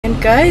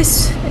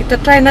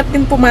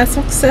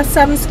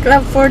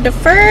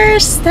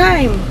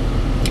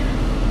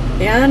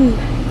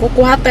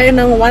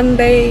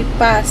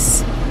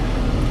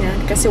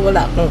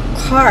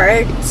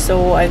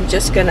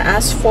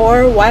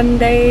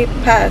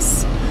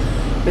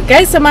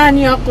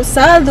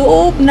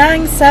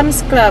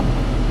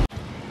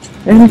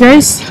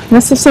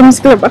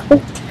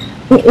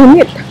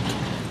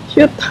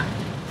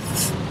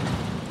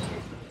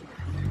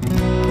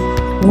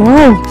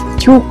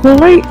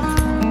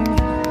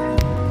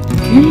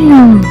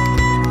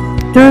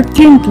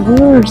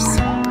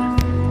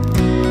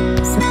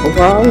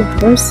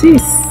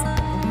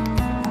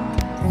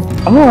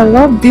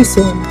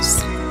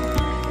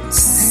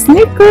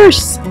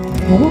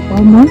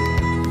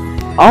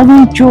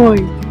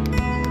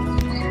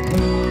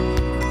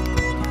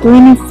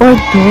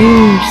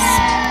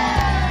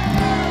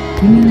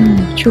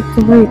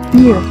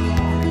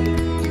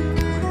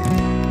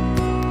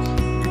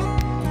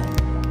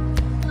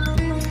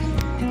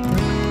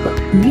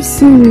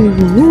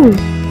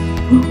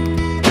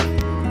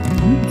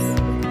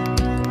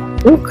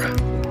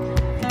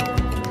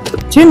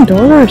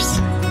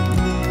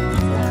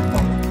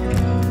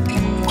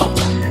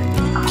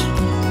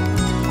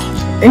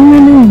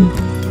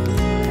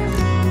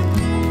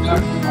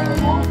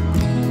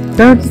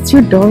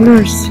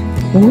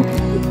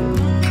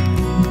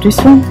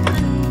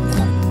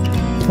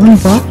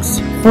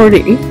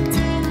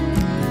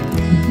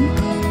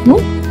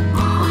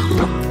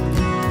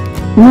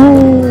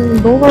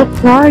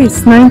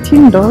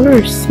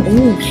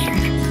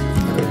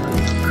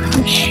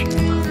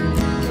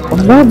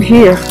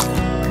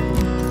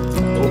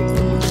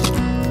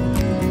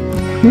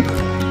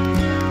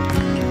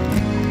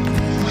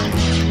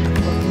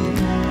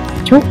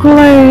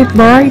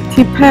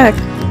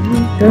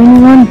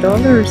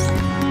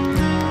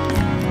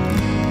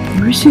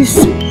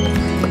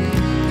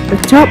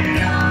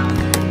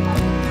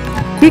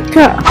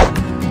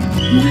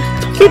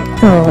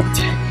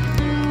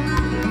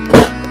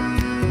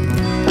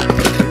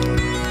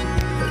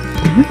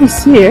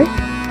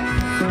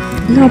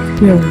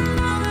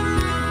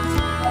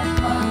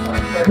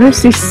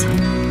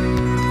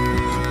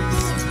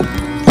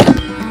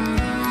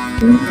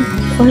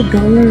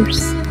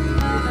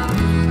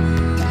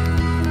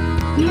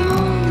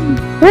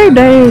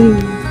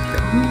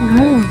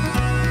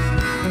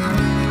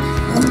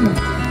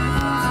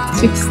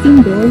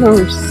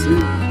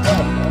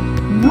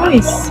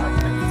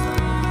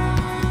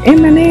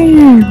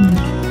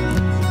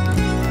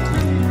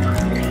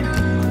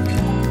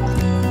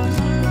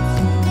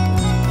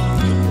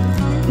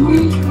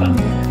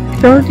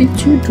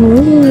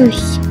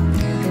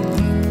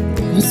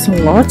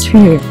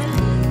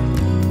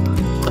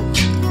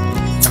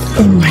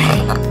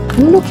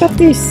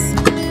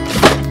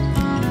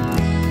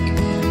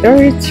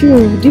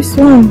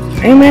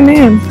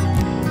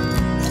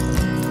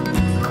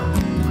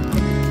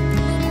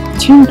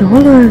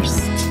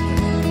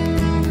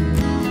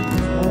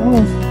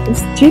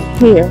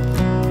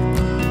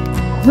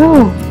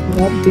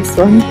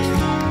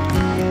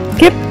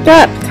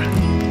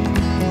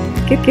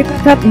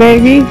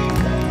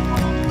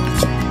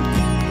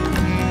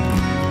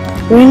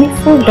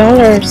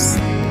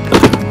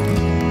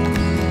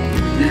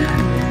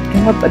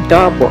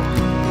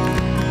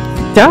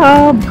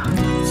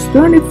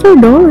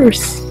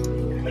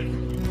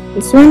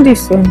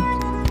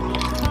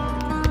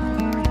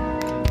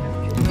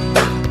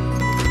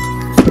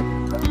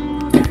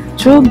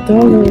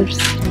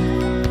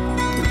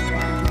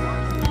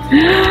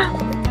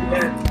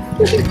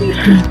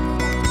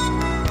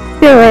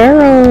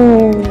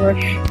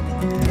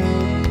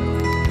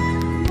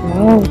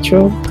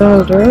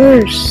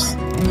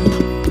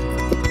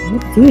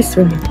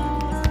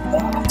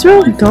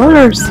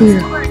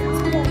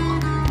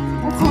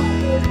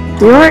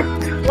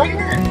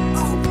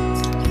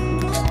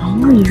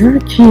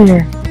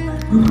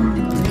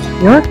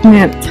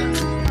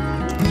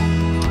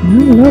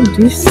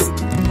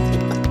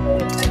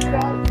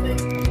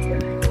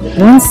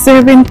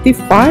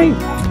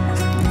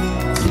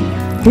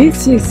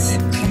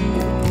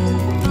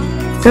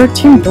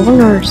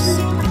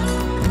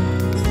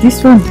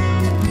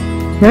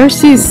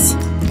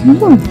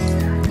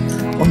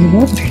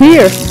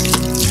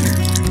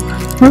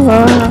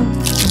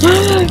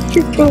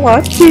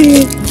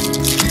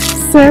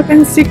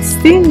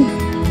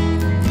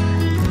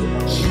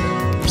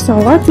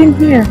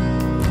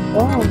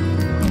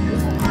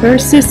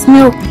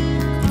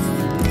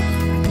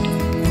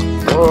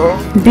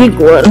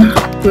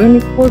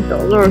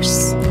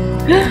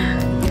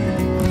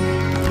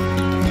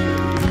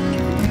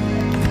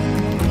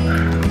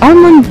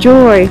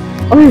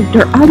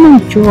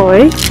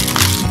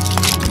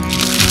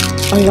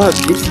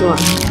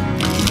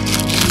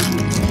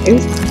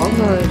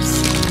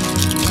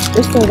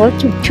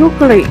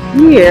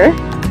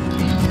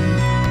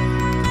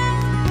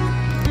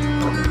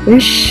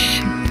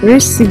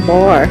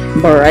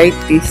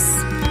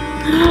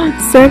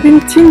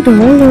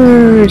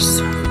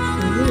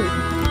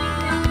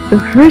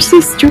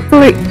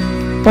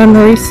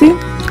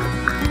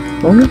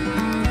Oh,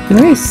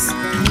 nice.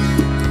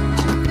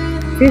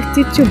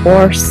 52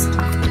 bars.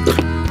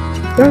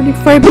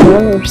 $35.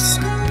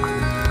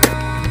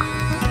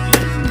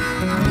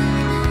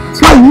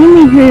 So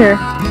many here. I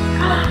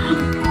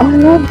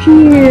love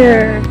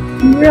here.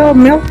 Real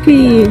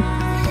milky.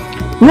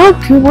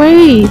 Milky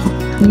Way.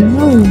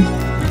 No.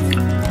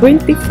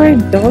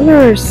 $25.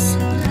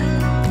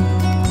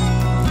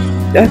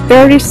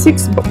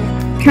 36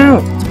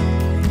 count.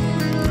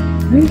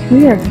 Right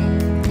here.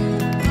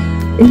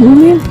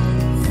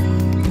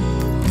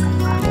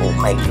 Oh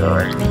my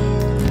god.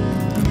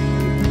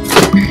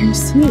 I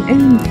see,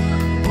 and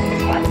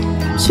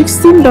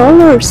 $16.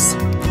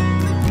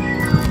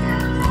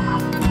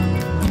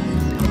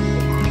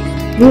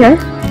 Here,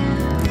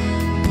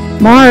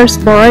 Mars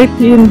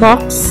variety in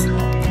box,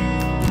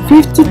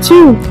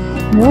 52.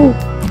 No,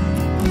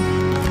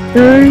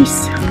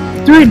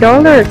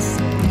 $33.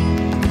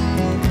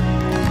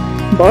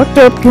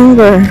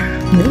 Butterfinger,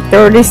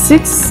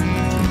 36.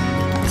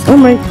 Oh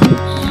my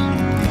gosh.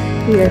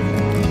 Here,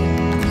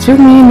 too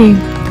many.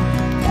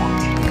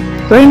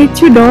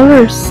 $22.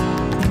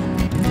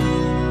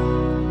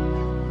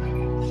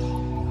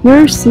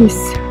 Nurses.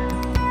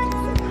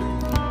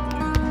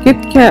 Kit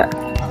Kat.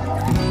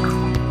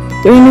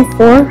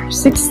 24,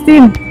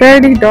 16,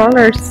 $30.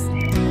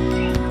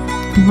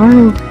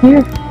 Wow,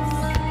 here.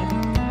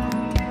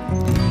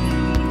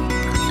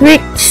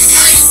 Twix.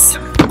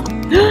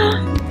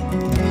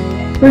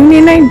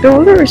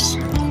 $29.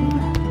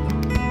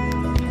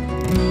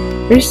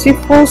 Here's the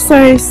full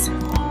size.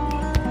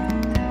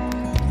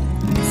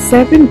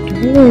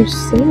 $7.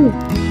 Oh.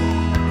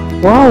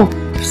 Wow,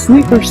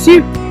 Snickers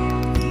here.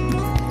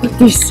 Look at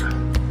this.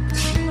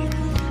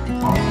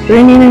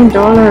 $29.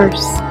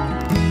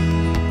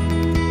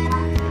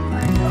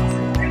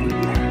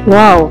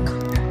 Wow.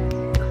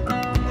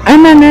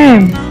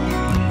 M&M.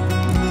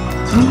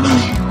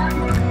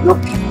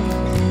 Look.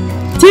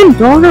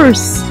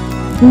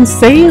 $10 in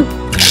sale.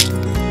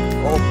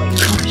 Oh my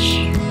gosh.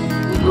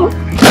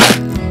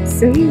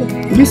 Sale.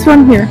 This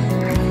one here.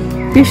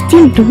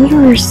 $15.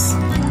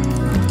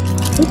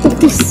 Look at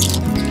this.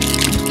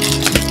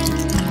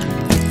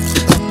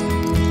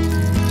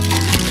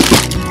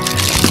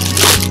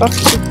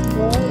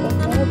 Basketball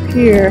up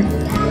here.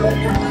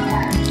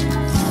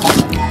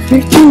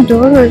 $15.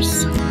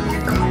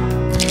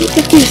 Look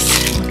at this.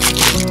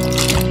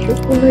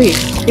 Chocolate.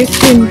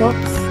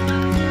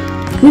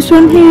 $15. This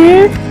one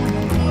here.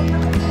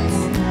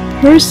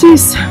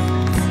 Hershey's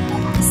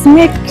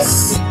Snacks.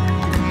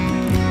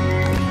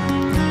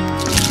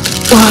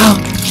 Wow.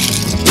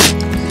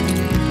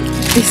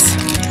 This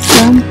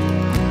some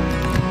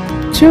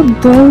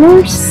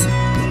 $12.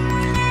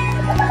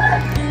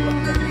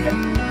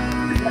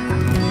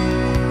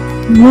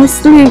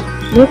 Mostly,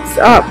 what's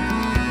up?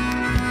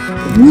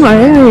 Oh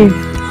my!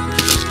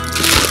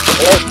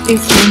 Like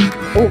this one.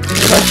 Oh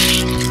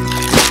gosh!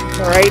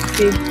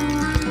 Variety.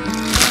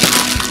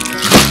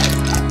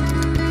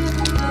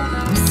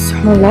 It's a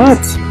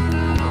lot.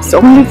 It's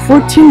only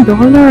 $14.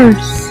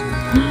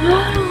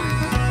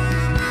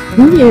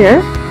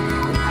 Here.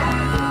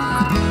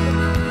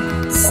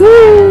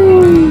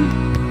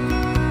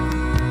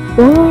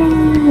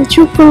 Wow,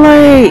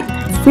 chocolate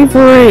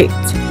favorite.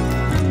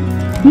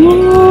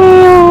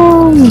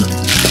 Yeah.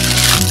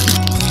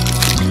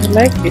 I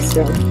like this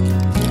one.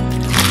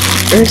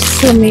 There's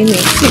so many.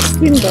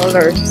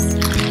 $16.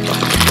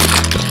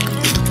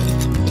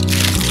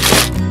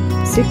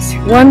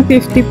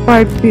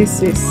 155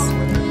 pieces.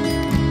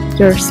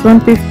 There's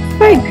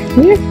 155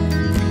 here.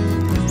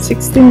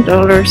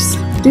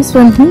 $16. This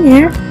one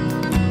here.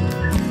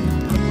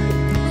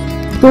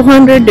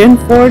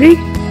 240.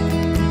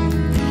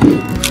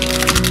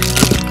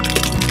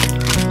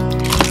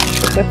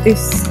 Look at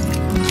this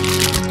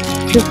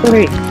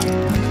chocolate.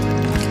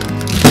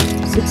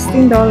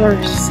 $16.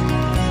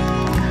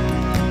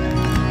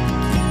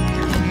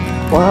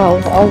 Wow,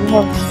 I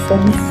love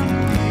some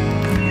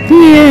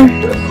here.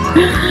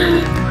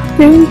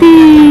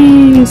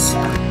 Candies.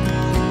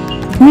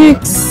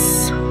 Mix.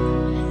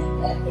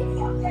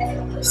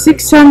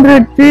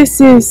 600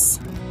 pieces.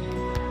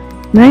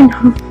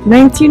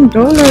 $19.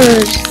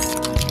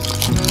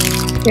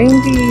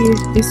 Candies.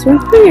 This one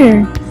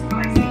here.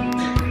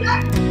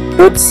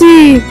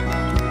 Tootsie.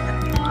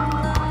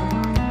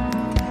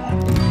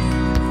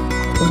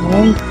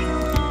 Wow.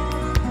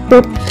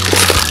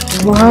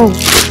 Wow.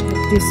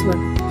 This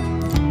one.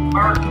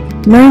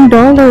 $9.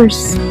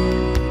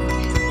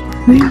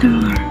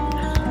 $9.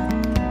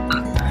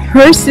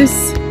 Hershey's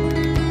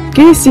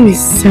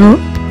Kisses, huh?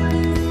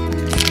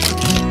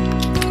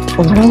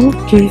 Wow,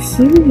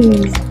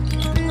 Kisses.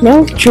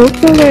 Milk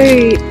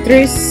chocolate.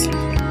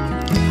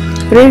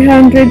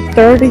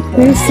 330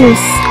 pieces.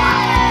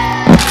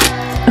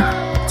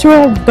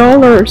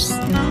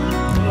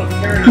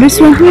 $12. This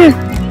one here.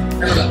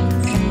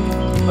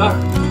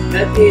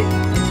 That's it.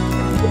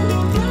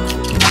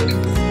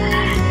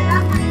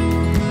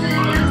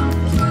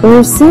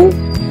 Also,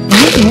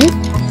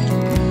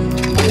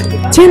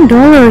 $10.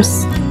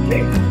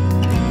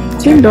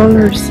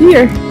 $10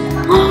 here.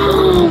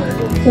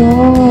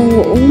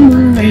 Wow, oh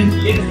my.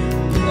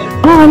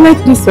 Oh, I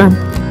like this one.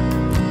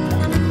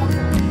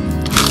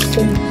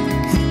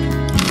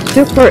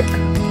 Chocolate.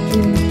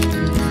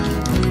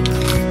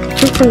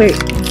 Chocolate.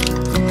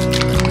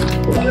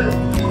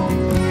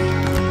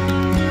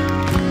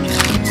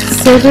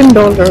 $7.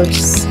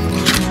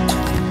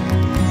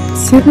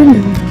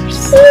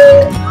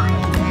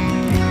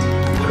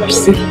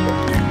 See,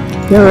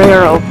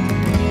 Guerrero.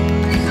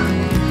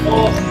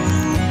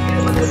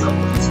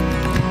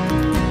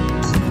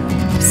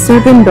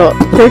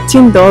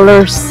 $13.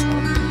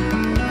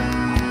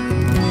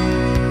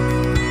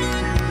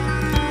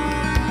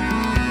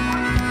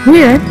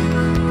 Here,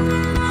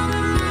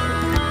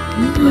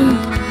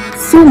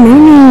 so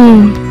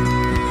many.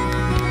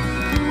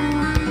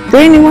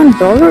 $21.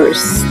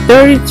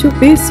 32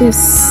 pieces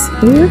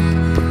here.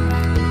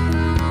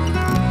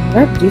 I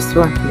like this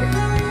one here.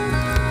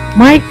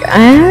 Mike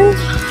and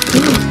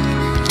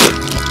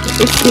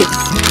what is this?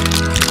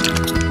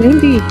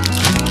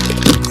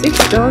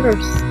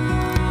 $26.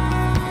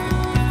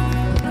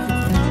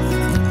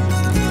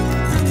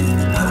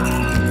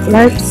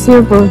 Light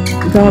silver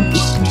gum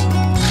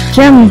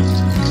gem.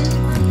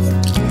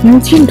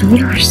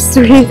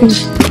 $19. Really?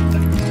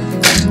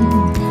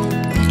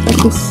 What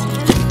is?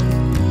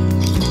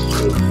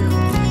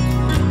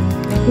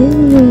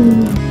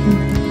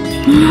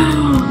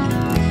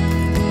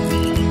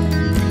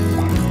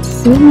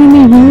 So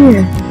many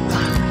here.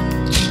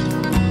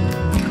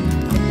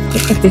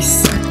 Look at this.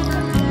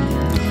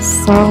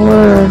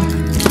 Sour.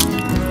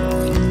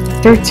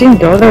 $13.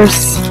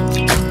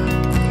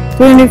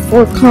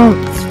 24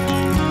 count.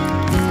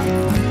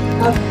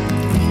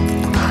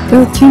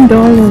 $13.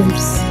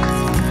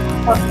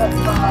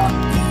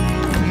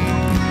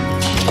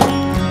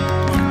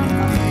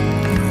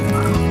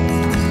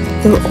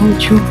 They're all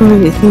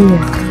chocolate here.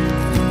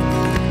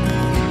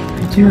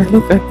 Here,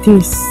 look at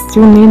this.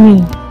 Too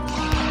many.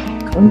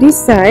 On this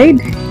side,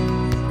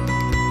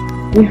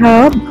 we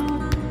have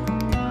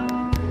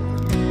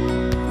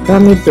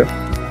gummy bear.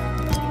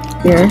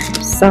 There,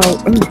 so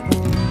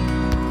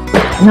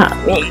not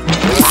me.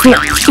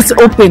 It's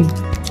open.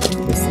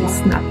 This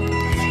is not.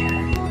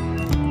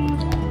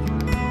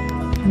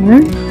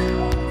 Here,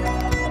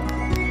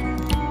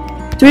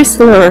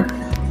 Twizzler.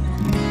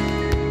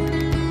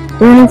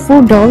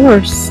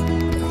 $24.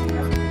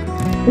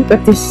 Look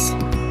at this.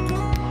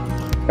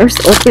 There's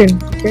open.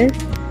 Okay,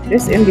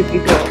 there's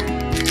individual.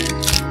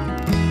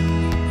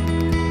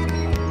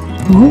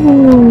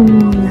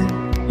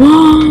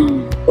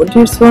 Oh,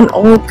 there's one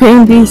all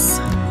candies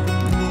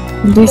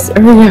in this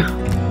area.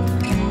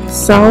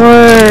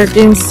 Sour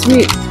then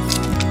sweet.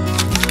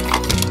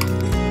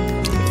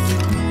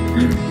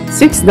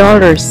 $6.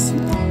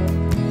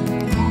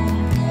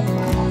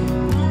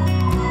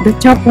 The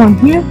top one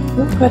here.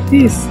 Look at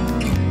this.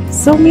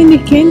 So many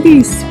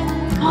candies.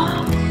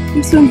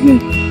 This one here.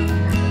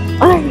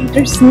 Oh,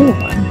 there's no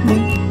one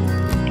here.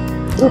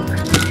 Look.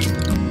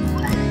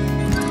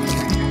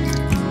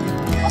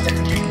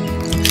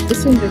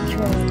 It's in the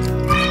tray.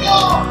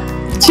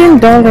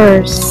 $10.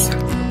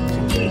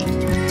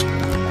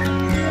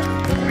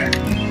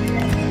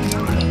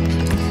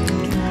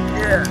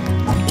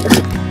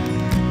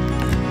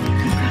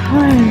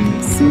 Hi,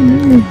 so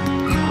many.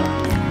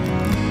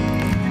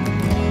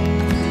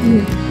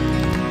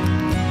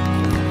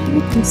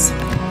 Look at this.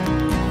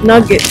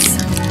 Nuggets.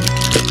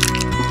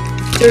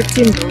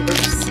 $13.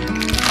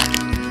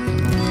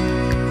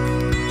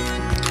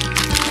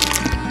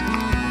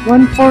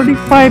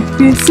 145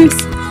 pieces.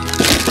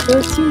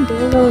 $13.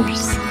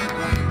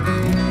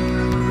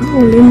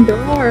 Oh,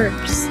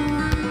 Lindors.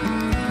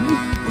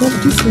 Love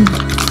this one.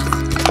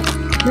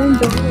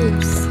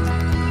 $9.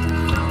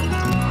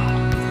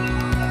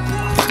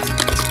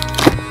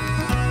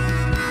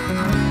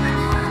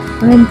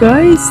 And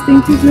guys,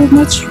 thank you very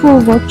much for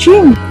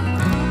watching.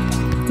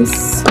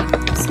 This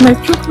is my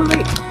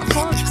chocolate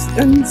box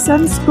and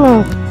Sam's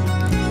Club.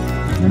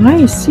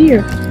 Nice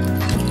here.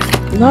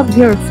 Love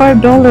here.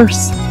 $5.